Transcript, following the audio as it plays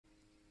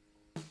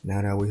Now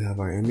that we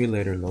have our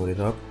emulator loaded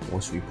up,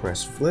 once we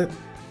press flip,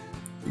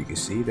 you can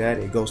see that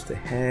it goes to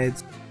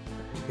heads.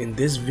 In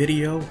this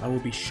video, I will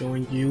be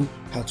showing you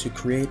how to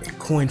create a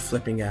coin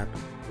flipping app.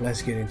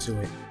 Let's get into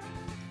it.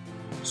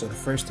 So the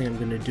first thing I'm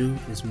going to do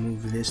is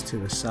move this to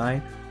the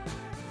side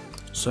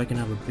so I can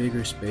have a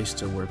bigger space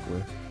to work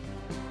with.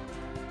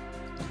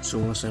 So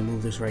once I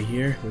move this right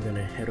here, we're going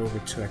to head over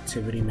to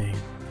activity main.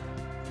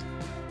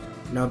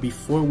 Now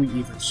before we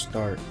even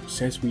start,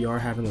 since we are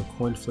having a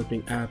coin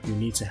flipping app, you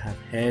need to have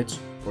heads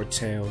or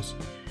tails,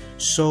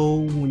 so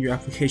when your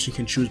application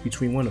can choose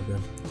between one of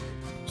them.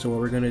 So what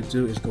we're going to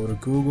do is go to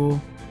Google.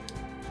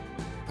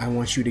 I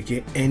want you to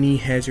get any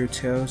heads or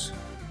tails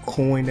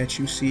coin that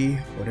you see,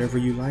 whatever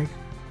you like.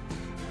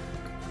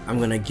 I'm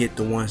going to get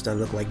the ones that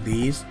look like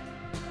these.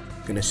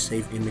 I'm going to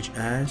save image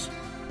as,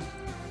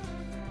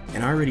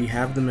 and I already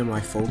have them in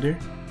my folder,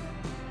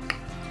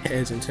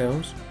 heads and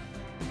tails.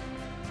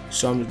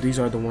 So these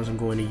are the ones I'm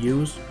going to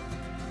use,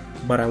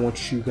 but I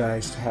want you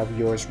guys to have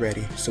yours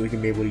ready so we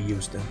can be able to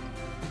use them.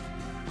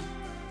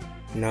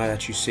 Now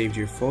that you saved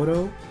your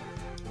photo,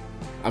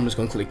 I'm just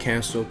going to click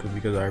cancel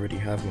because I already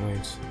have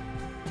mine.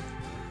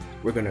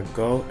 We're going to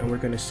go and we're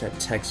going to set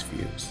text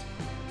views.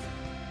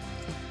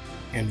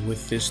 And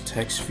with this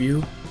text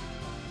view,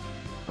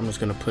 I'm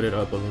just going to put it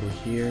up a little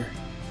here.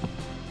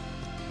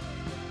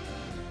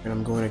 And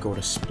I'm going to go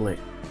to split.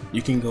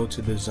 You can go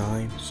to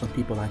design. Some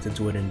people like to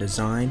do it in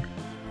design,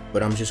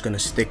 but I'm just going to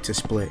stick to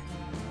split.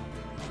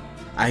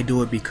 I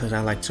do it because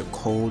I like to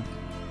code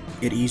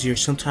it easier.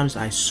 Sometimes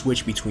I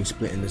switch between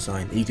split and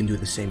design. You can do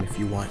the same if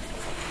you want.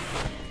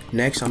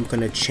 Next, I'm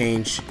going to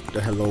change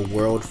the hello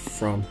world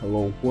from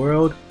hello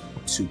world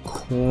to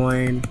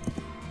coin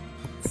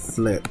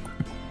flip.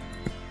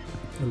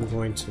 I'm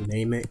going to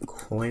name it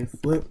coin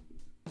flip.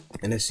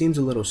 And it seems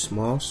a little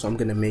small, so I'm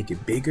going to make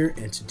it bigger.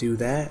 And to do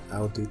that,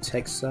 I'll do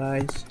text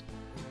size.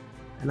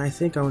 And I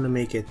think I want to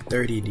make it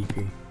 30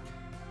 dp.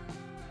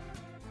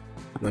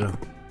 No,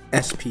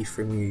 SP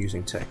for me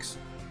using text.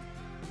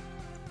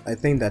 I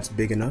think that's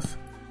big enough.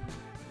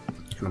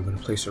 And I'm going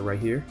to place it right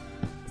here.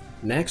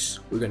 Next,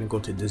 we're going to go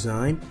to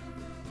design.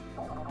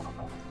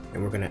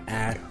 And we're going to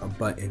add a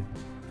button.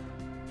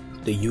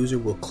 The user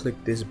will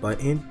click this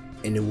button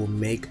and it will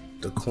make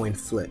the coin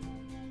flip.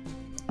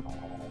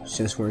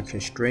 Since we're in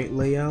constraint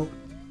layout,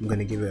 I'm going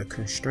to give it a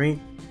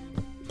constraint,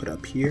 put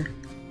up here.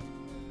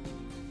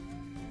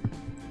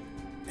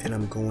 And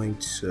I'm going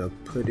to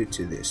put it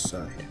to this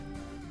side.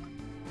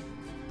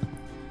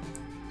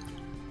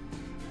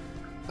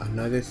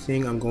 Another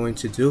thing I'm going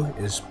to do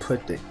is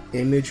put the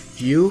image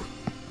view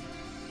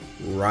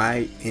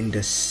right in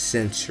the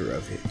center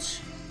of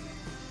it.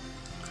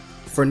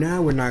 For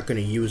now, we're not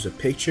going to use a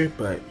picture,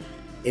 but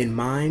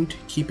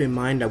keep in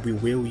mind that we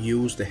will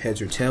use the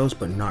heads or tails,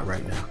 but not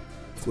right now.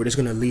 We're just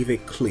going to leave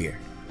it clear.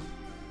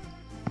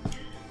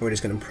 We're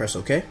just going to press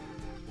OK.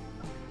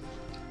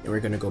 And we're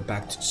going to go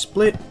back to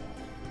split.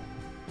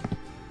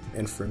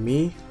 And for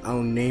me,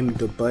 I'll name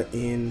the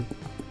button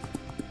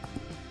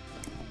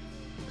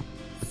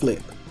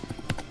flip,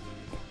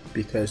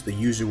 because the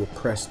user will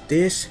press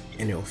this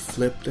and it'll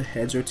flip the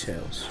heads or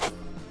tails.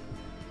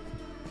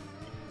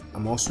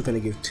 I'm also going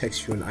to give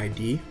text view an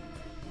ID.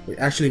 Wait,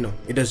 actually no,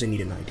 it doesn't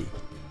need an ID.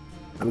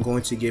 I'm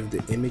going to give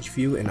the image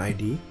view an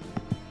ID.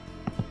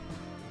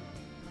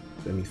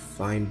 Let me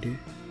find it.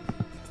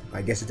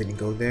 I guess it didn't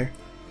go there,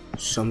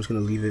 so I'm just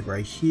going to leave it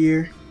right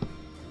here.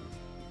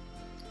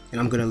 And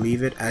I'm going to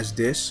leave it as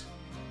this.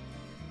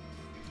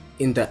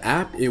 In the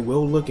app, it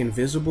will look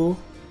invisible,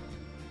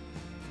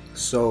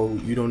 so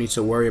you don't need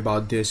to worry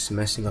about this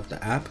messing up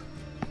the app.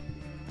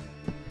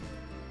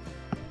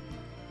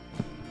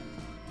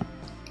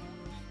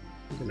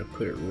 I'm going to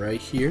put it right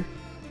here.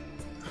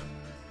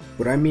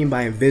 What I mean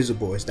by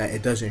invisible is that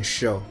it doesn't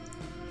show.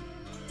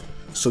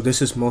 So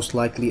this is most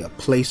likely a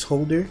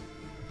placeholder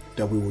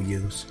that we will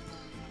use.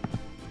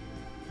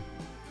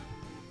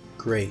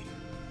 Great.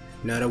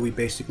 Now that we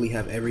basically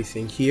have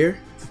everything here,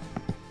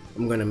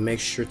 I'm going to make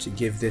sure to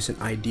give this an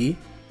ID.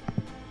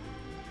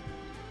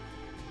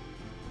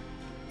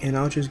 And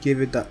I'll just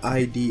give it the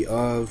ID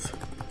of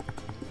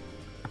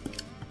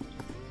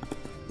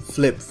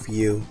flip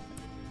view.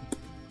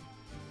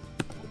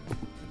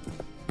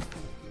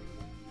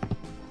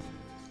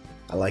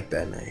 I like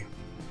that name.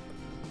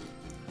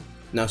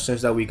 Now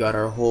since that we got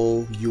our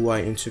whole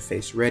UI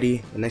interface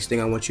ready, the next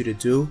thing I want you to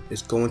do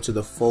is go into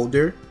the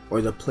folder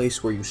or the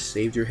place where you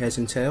saved your heads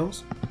and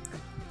tails,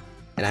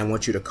 and I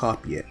want you to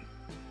copy it.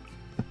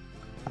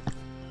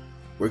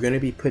 We're going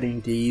to be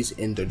putting these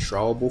in the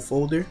drawable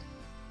folder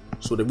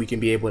so that we can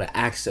be able to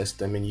access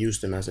them and use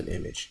them as an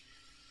image.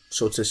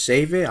 So to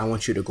save it, I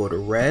want you to go to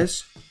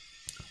res.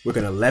 We're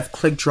going to left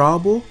click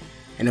drawable,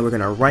 and then we're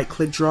going to right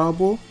click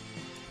drawable.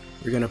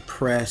 We're going to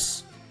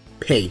press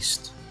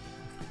paste.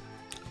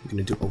 We're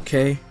going to do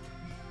OK.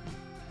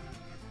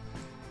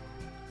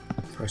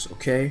 Press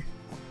OK.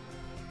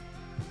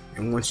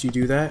 And once you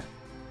do that,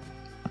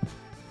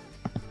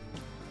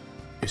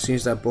 it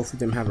seems that both of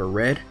them have a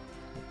red.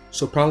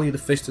 So probably to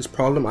fix this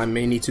problem, I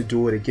may need to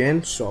do it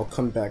again. So I'll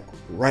come back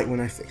right when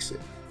I fix it.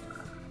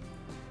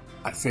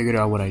 I figured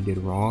out what I did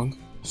wrong.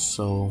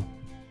 So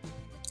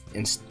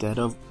instead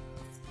of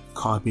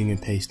copying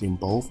and pasting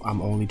both,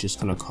 I'm only just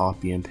gonna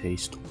copy and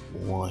paste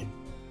one.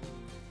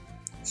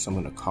 So I'm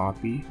gonna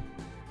copy,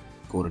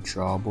 go to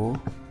drawable,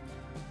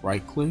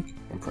 right click,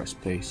 and press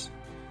paste.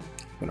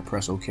 I'm gonna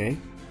press OK.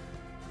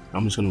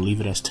 I'm just gonna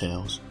leave it as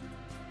tails.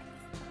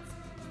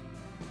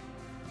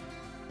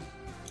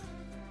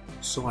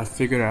 So I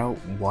figured out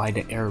why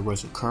the error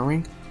was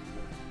occurring,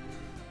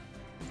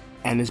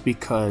 and it's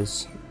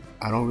because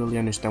I don't really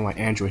understand why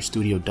Android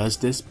Studio does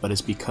this, but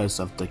it's because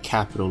of the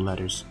capital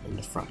letters in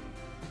the front.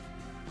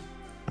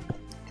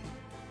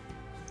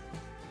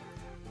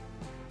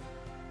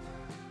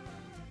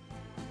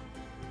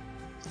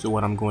 So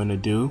what I'm going to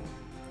do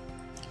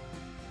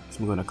is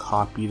I'm going to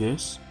copy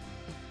this,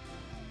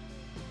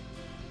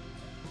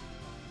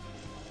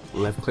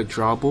 left click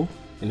drawable,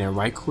 and then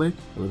right click,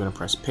 and we're going to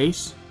press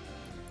paste.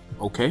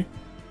 Okay.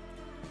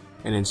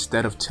 And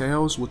instead of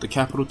tails with the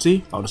capital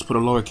T, I'll just put a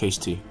lowercase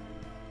t.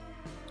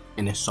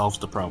 And it solves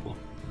the problem.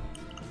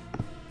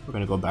 We're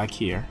going to go back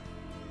here,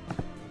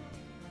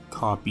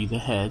 copy the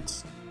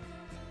heads,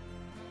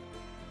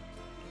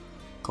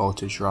 go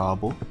to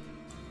drawable,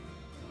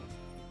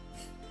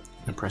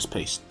 and press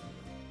paste.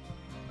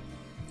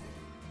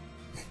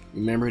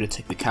 Remember to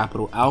take the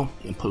capital out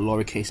and put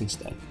lowercase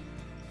instead.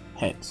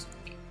 Heads.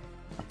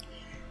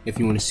 If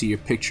you want to see your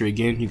picture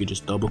again, you can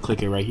just double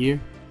click it right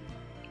here,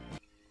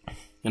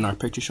 and our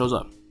picture shows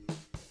up.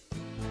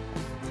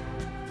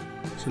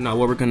 So now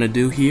what we're going to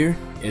do here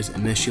is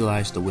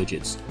initialize the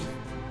widgets.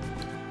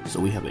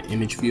 So we have an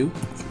image view,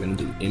 so we're going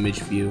to do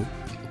image view,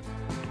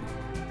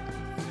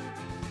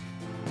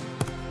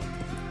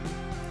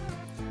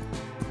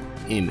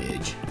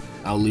 image.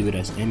 I'll leave it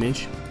as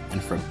image,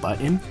 and for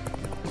button,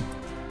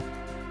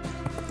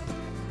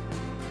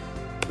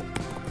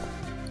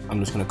 I'm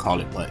just going to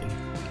call it button.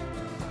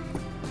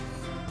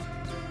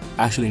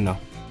 Actually no,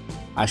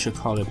 I should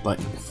call it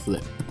button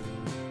flip.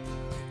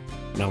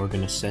 Now we're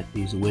going to set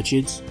these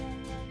widgets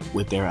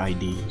with their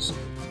IDs.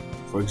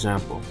 For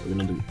example, we're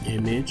going to do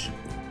image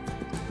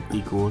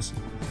equals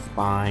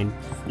find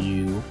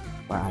view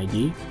by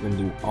ID. We're going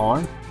to do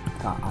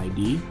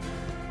r.id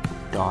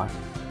dot,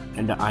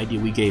 and the ID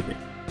we gave it,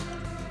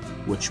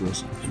 which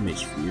was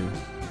image view.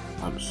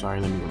 I'm sorry,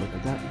 let me go look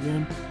at that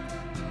again.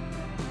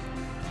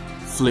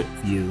 Flip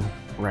view,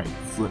 right?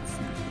 Flip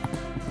view.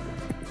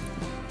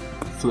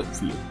 Flip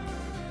view.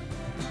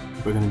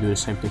 We're going to do the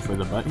same thing for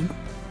the button.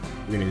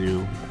 We're going to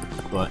do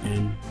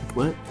button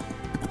flip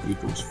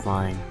equals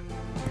find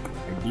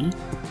ID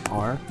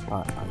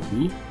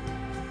r.id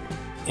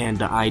and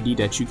the ID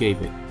that you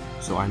gave it.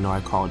 So I know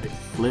I called it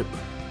flip.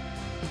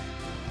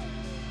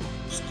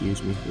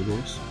 Excuse me for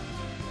this.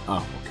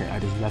 Oh, okay, I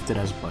just left it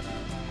as button.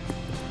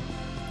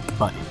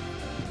 Button.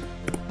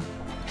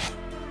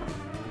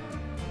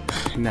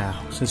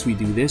 Now, since we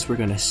do this, we're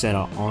gonna set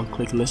our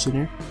on-click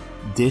listener.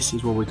 This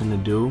is what we're gonna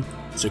do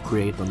to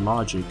create the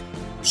logic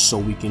so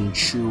we can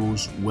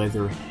choose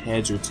whether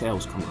heads or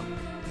tails come up.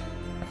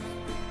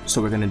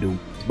 So we're gonna do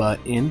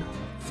button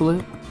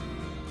flip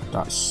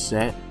dot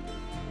set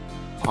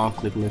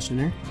on-click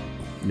listener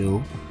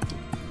new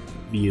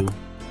view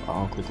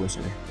on-click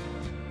listener.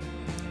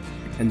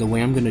 And the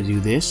way I'm gonna do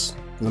this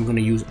is I'm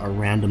gonna use a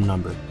random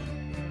number.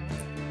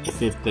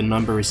 If the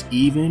number is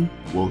even,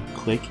 we'll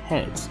click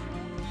heads.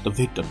 The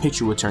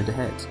picture will turn to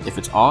heads. If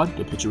it's odd,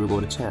 the picture will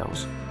go to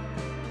tails.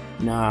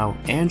 Now,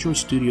 Android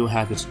Studio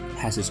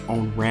has its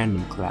own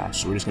random class,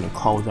 so we're just going to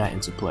call that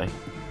into play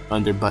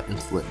under button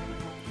flip.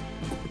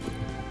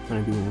 I'm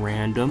going to do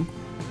random,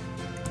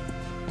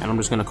 and I'm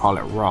just going to call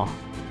it raw.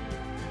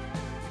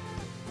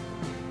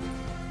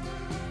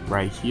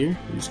 Right here,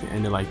 I'm just going to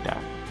end it like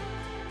that.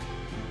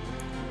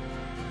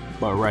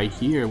 But right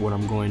here, what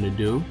I'm going to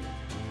do,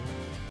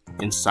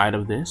 inside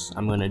of this,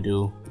 I'm going to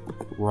do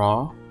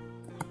raw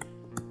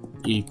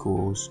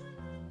equals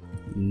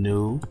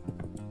new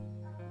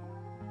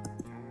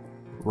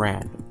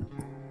random.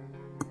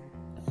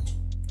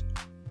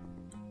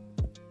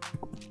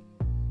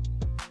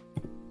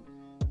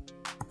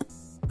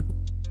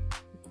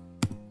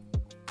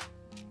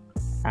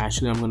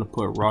 Actually, I'm going to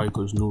put raw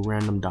equals new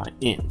random dot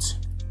int.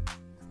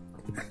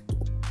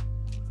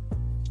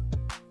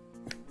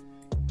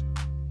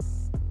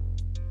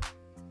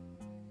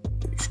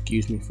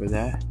 Excuse me for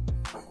that.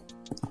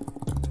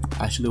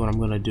 Actually, what I'm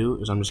going to do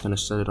is I'm just going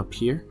to set it up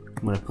here.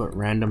 I'm going to put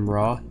random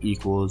raw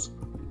equals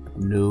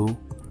new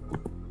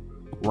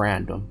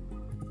random.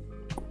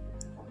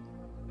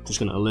 Just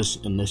going to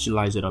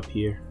initialize it up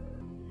here.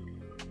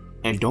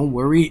 And don't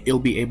worry, it'll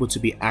be able to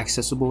be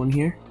accessible in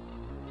here.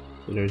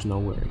 So there's no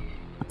worry.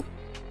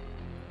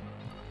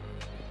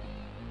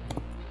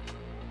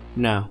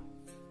 Now,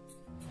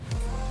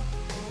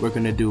 we're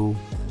going to do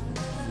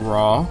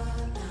raw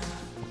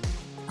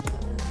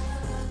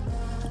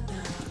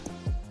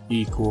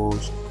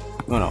equals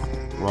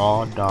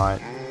raw dot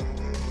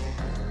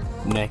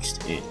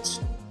next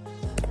int,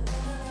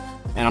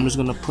 and I'm just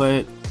gonna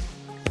put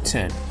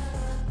 10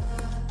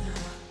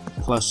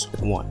 plus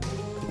 1.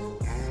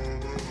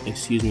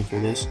 Excuse me for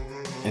this.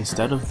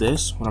 instead of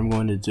this, what I'm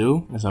going to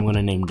do is I'm going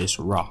to name this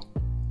raw.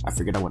 I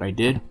figured out what I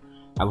did.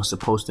 I was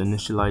supposed to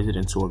initialize it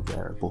into a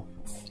variable.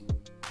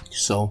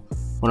 So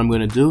what I'm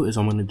going to do is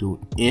I'm going to do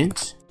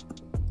int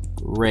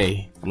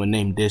ray. I'm going to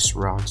name this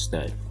raw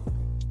instead.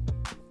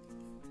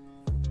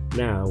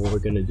 Now what we're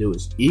going to do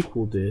is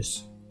equal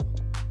this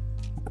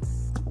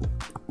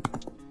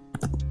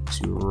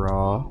to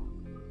raw.next.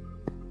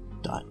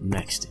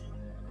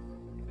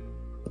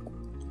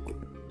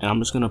 And I'm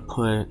just going to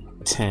put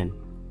 10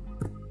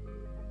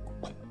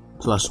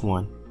 plus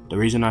 1. The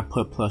reason I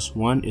put plus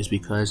 1 is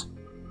because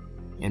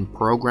in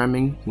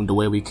programming, the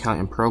way we count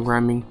in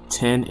programming,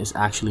 10 is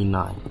actually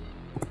 9.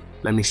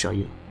 Let me show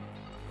you.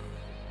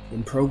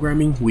 In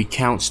programming, we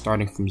count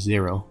starting from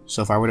 0.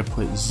 So if I were to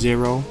put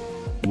 0,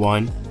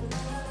 1,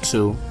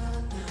 2,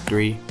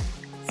 3,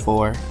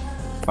 4,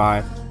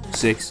 5,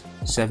 6,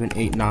 7,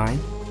 8, 9.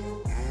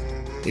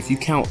 If you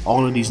count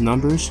all of these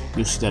numbers,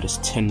 you'll see that it's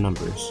 10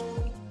 numbers.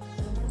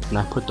 And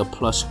I put the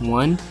plus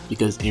 1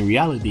 because in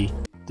reality,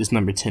 this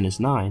number 10 is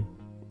 9,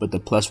 but the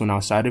plus 1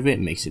 outside of it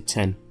makes it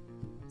 10.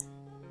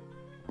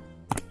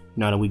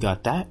 Now that we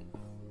got that,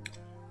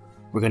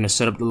 we're going to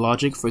set up the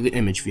logic for the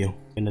image view.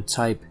 I'm going to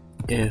type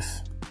if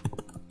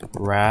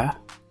ra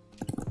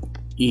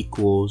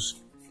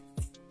equals,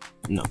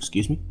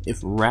 if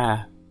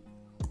ra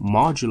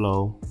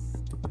modulo,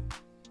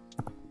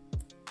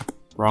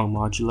 wrong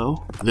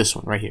modulo, this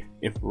one right here.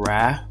 If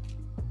ra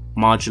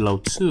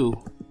modulo 2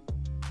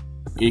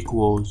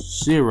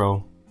 equals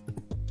 0,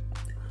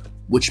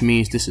 which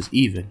means this is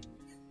even.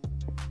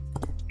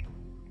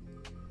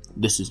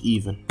 This is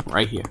even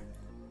right here.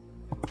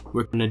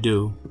 We're gonna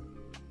do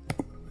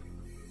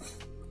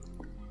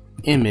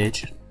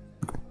image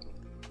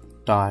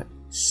dot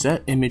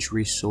set image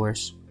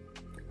resource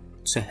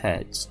to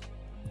heads.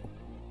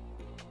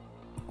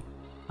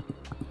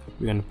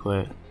 We're gonna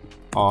put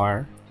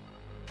r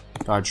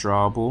dot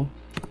drawable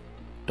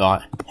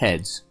dot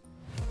heads.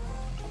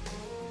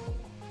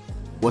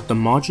 What the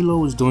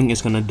modulo is doing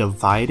is gonna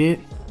divide it,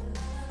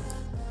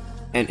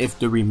 and if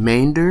the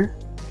remainder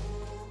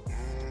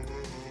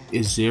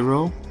is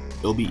 0,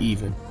 it'll be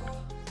even.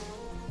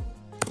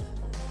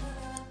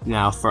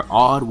 Now for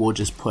odd, we'll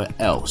just put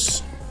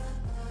else.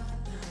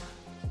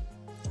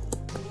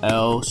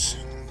 Else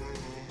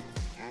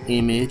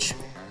image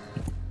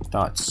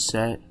dot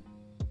set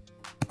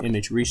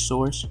image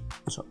resource,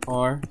 so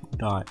r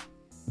dot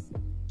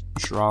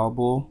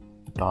drawable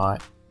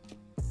dot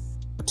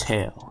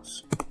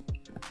tails.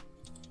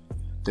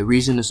 The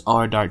reason it's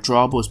r dot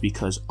drawable is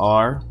because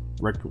r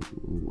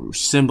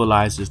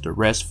symbolizes the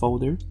rest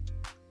folder,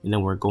 and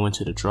then we're going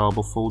to the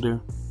drawable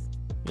folder,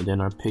 and then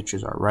our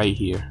pictures are right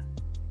here.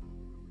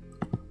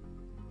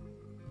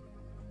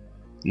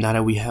 Now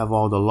that we have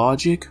all the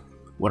logic,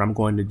 what I'm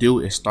going to do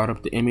is start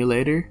up the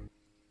emulator.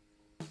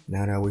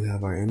 Now that we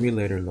have our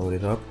emulator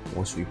loaded up,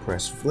 once we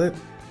press flip,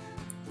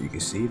 you can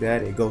see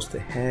that it goes to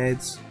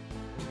heads,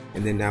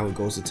 and then now it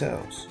goes to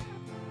tails.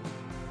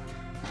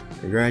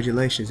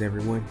 Congratulations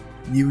everyone,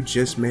 you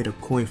just made a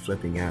coin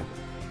flipping app.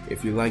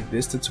 If you like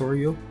this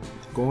tutorial,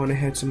 go on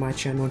ahead to my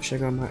channel and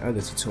check out my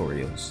other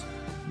tutorials.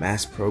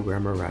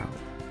 MaskedProgrammer out.